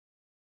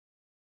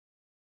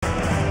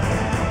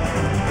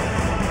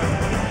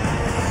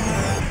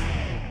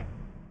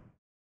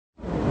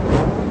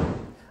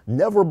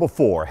Never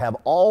before have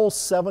all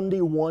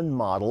 71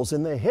 models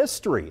in the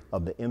history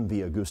of the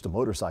MV Agusta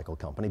Motorcycle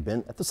Company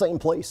been at the same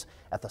place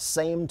at the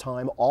same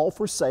time, all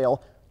for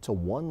sale to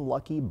one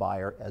lucky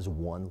buyer as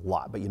one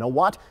lot. But you know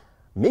what?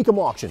 Mecum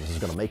Auctions is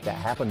going to make that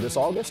happen this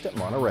August at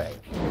Monterey.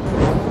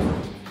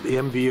 The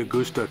MV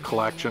Agusta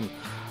Collection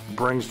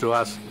brings to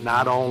us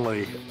not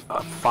only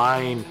a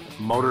fine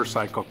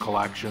motorcycle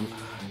collection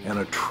and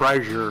a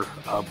treasure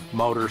of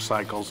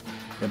motorcycles,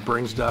 it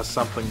brings to us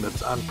something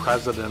that's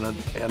unprecedented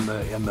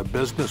in the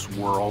business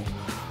world,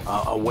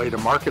 a way to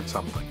market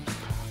something.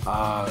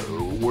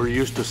 We're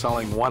used to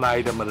selling one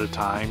item at a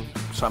time,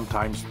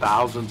 sometimes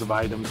thousands of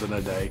items in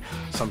a day,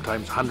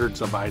 sometimes hundreds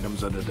of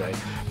items in a day.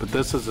 But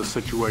this is a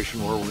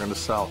situation where we're going to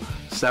sell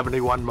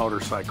 71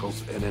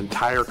 motorcycles, an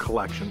entire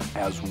collection,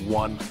 as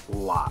one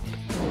lot.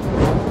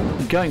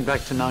 Going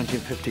back to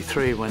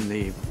 1953,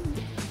 when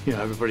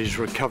everybody's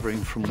recovering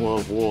from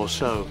World War,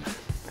 so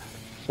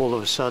all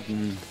of a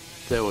sudden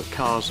there were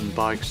cars and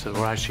bikes that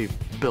were actually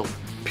built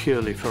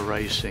purely for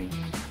racing.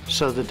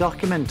 So the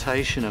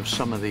documentation of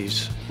some of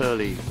these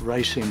early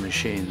racing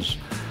machines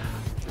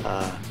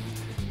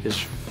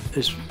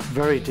is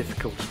very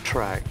difficult to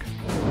track.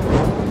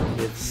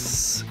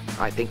 It's,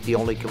 I think, the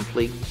only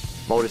complete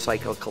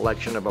motorcycle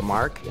collection of a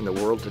mark in the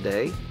world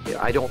today.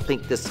 I don't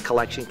think this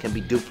collection can be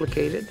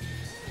duplicated.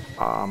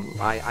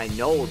 I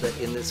know that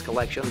in this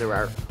collection there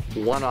are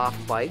one-off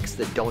bikes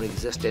that don't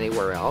exist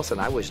anywhere else, and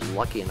I was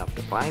lucky enough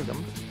to find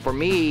them. For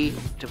me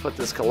to put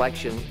this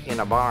collection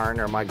in a barn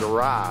or my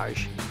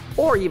garage,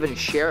 or even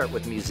share it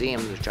with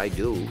museums, which I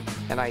do,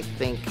 and I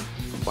think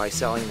by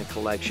selling the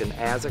collection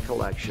as a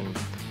collection,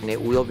 and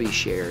it will be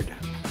shared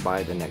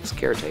by the next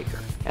caretaker.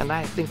 And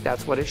I think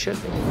that's what it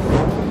should be.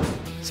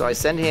 So I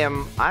send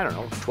him, I don't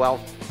know, $12,000,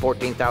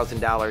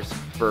 $14,000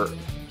 for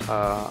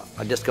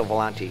a Disco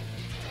Volante,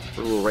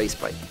 a little race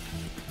bike.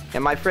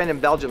 And my friend in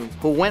Belgium,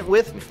 who went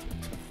with me,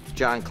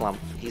 John Klump,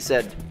 he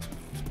said,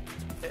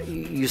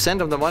 "You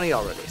send him the money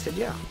already?" I said,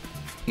 "Yeah."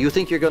 "You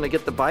think you're going to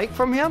get the bike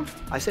from him?"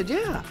 I said,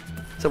 "Yeah."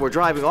 So we're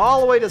driving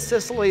all the way to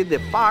Sicily, the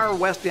far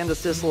west end of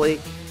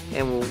Sicily,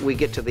 and we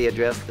get to the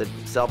address that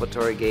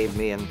Salvatore gave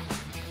me, and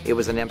it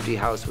was an empty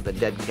house with a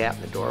dead cat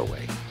in the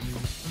doorway.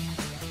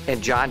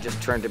 And John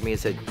just turned to me and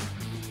said,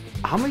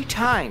 "How many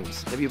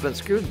times have you been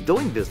screwed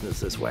doing business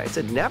this way?" I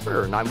said,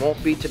 "Never, and I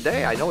won't be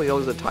today. I know he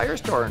owns a tire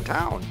store in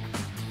town."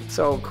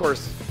 So, of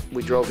course,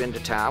 we drove into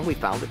town, we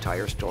found a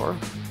tire store,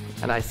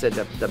 and I said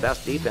the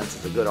best defense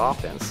is a good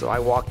offense. So I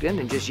walked in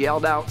and just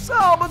yelled out,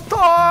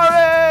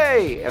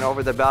 "Salvatore!" And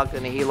over the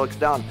balcony, he looks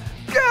down,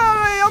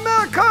 "Gary,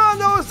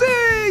 Americano,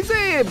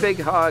 si!" Big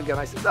hug, and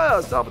I said,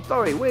 "Oh,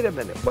 Salvatore, wait a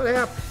minute, what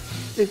happened?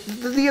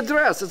 The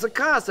address is a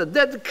casa,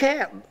 dead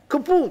cat,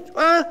 kaput,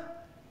 huh?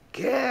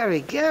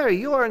 Gary,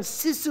 you're in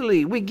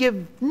Sicily. We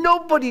give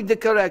nobody the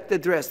correct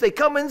address. They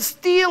come and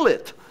steal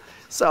it."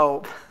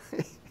 So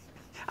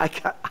I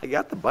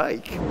got the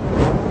bike.